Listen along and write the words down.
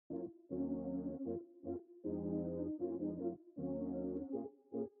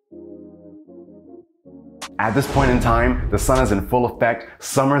At this point in time, the sun is in full effect,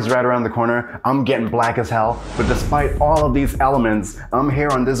 summer's right around the corner, I'm getting black as hell, but despite all of these elements, I'm here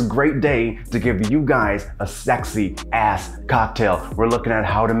on this great day to give you guys a sexy ass cocktail. We're looking at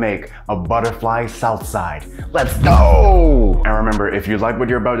how to make a Butterfly Southside. Let's go! And remember, if you like what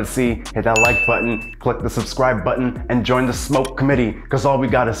you're about to see, hit that like button, click the subscribe button, and join the smoke committee, because all we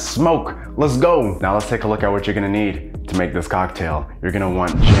got is smoke. Let's go! Now let's take a look at what you're gonna need to make this cocktail. You're gonna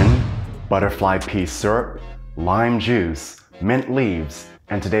want gin, butterfly pea syrup, lime juice, mint leaves,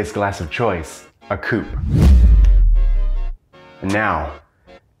 and today's glass of choice, a coupe. And now,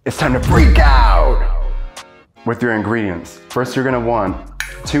 it's time to freak out with your ingredients. First, you're gonna want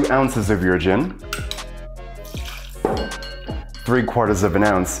 2 ounces of your gin, 3/4 of an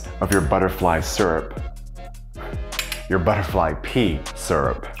ounce of your butterfly syrup, your butterfly pea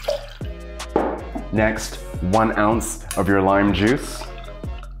syrup. Next, 1 ounce of your lime juice.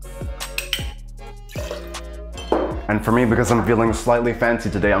 And for me, because I'm feeling slightly fancy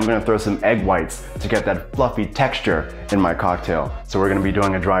today, I'm gonna throw some egg whites to get that fluffy texture in my cocktail. So we're gonna be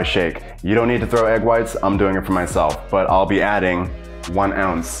doing a dry shake. You don't need to throw egg whites, I'm doing it for myself, but I'll be adding 1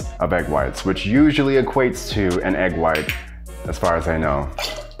 ounce of egg whites, which usually equates to an egg white, as far as I know.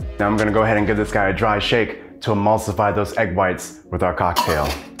 Now I'm gonna go ahead and give this guy a dry shake to emulsify those egg whites with our cocktail.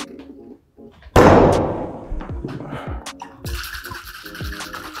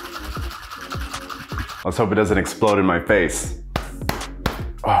 Let's hope it doesn't explode in my face.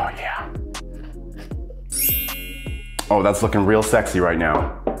 Oh yeah. Oh, that's looking real sexy right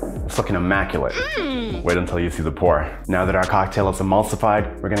now. It's looking immaculate. Wait until you see the pour. Now that our cocktail is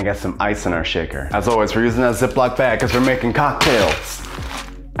emulsified, we're gonna get some ice in our shaker. As always, we're using that Ziploc bag because we're making cocktails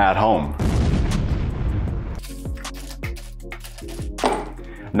at home.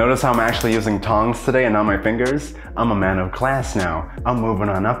 Notice how I'm actually using tongs today and not my fingers? I'm a man of class now. I'm moving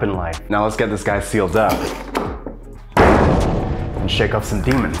on up in life. Now let's get this guy sealed up and shake up some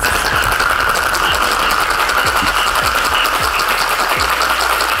demons.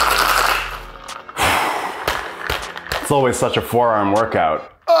 It's always such a forearm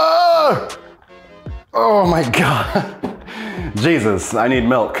workout. Oh my God. Jesus, I need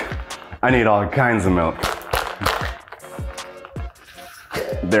milk. I need all kinds of milk.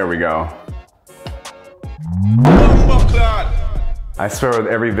 There we go. I swear with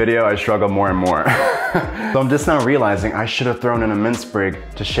every video I struggle more and more. So I'm just now realizing I should have thrown in a mint sprig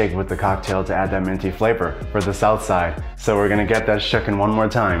to shake with the cocktail to add that minty flavor for the Southside. So we're gonna get that shooken one more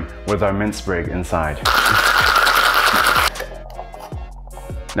time with our mint sprig inside.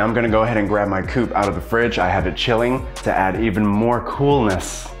 Now I'm gonna go ahead and grab my coupe out of the fridge. I have it chilling to add even more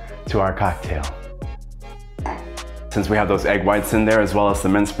coolness to our cocktail. Since we have those egg whites in there as well as the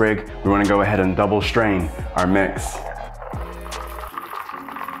mint sprig, we want to go ahead and double strain our mix.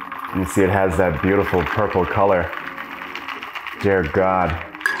 You see it has that beautiful purple color. Dear God,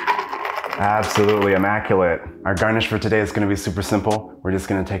 absolutely immaculate. Our garnish for today is going to be super simple. We're just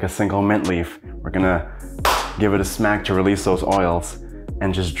going to take a single mint leaf. We're going to give it a smack to release those oils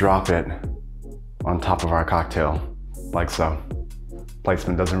and just drop it on top of our cocktail, like so.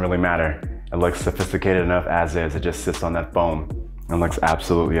 Placement doesn't really matter. It looks sophisticated enough as is. It just sits on that foam and looks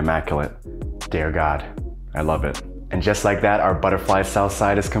absolutely immaculate. Dear God, I love it. And just like that, our Butterfly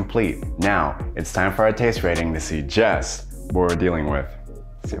Southside is complete. Now, it's time for our taste rating to see just what we're dealing with.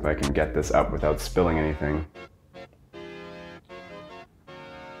 See if I can get this up without spilling anything.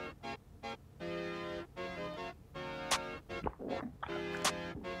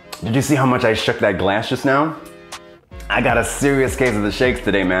 Did you see how much I shook that glass just now? I got a serious case of the shakes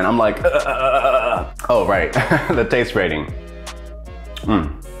today, man. I'm like, Oh, right, the taste rating.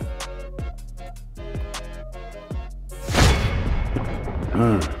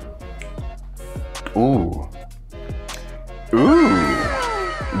 Ooh.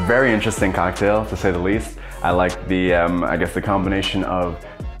 Very interesting cocktail, to say the least. I like the, I guess the combination of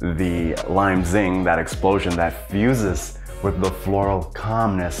the lime zing, that explosion that fuses with the floral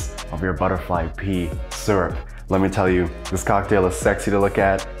calmness of your butterfly pea syrup. Let me tell you, this cocktail is sexy to look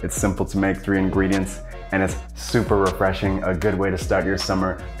at, it's simple to make, 3 ingredients, and it's super refreshing, a good way to start your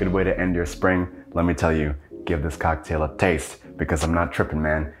summer, good way to end your spring. Let me tell you, give this cocktail a taste, because I'm not tripping,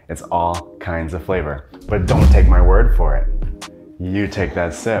 man. It's all kinds of flavor. But don't take my word for it. You take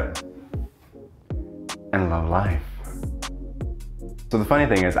that sip and love life. So the funny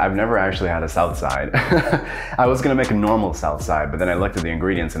thing is, I've never actually had a Southside. I was gonna make a normal Southside, but then I looked at the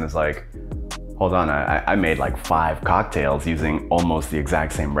ingredients and it's like, hold on, I made like 5 cocktails using almost the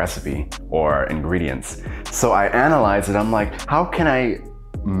exact same recipe or ingredients. So I analyzed it, I'm like, how can I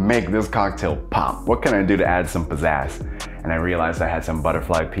make this cocktail pop? What can I do to add some pizzazz? and I realized I had some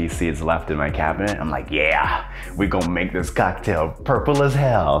Butterfly Pea seeds left in my cabinet. I'm like, yeah, we gonna make this cocktail purple as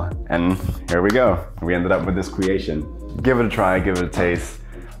hell. And here we go. We ended up with this creation. Give it a try, give it a taste.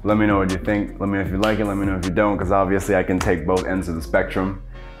 Let me know what you think. Let me know if you like it, let me know if you don't, because obviously I can take both ends of the spectrum.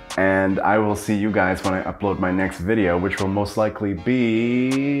 And I will see you guys when I upload my next video, which will most likely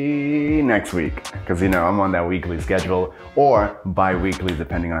be next week. Because, you know, I'm on that weekly schedule, or bi-weekly,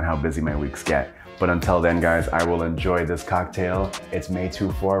 depending on how busy my weeks get. But until then, guys, I will enjoy this cocktail. It's May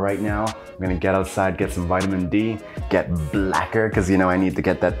 24 right now. I'm gonna get outside, get some vitamin D, get blacker, because, you know, I need to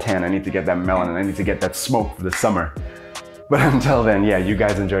get that tan, I need to get that melanin, I need to get that smoke for the summer. But until then, yeah, you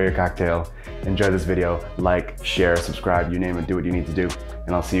guys enjoy your cocktail. Enjoy this video, like, share, subscribe, you name it, do what you need to do.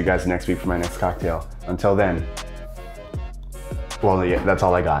 And I'll see you guys next week for my next cocktail. Until then, well, yeah, that's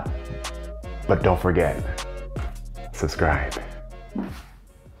all I got. But don't forget, subscribe.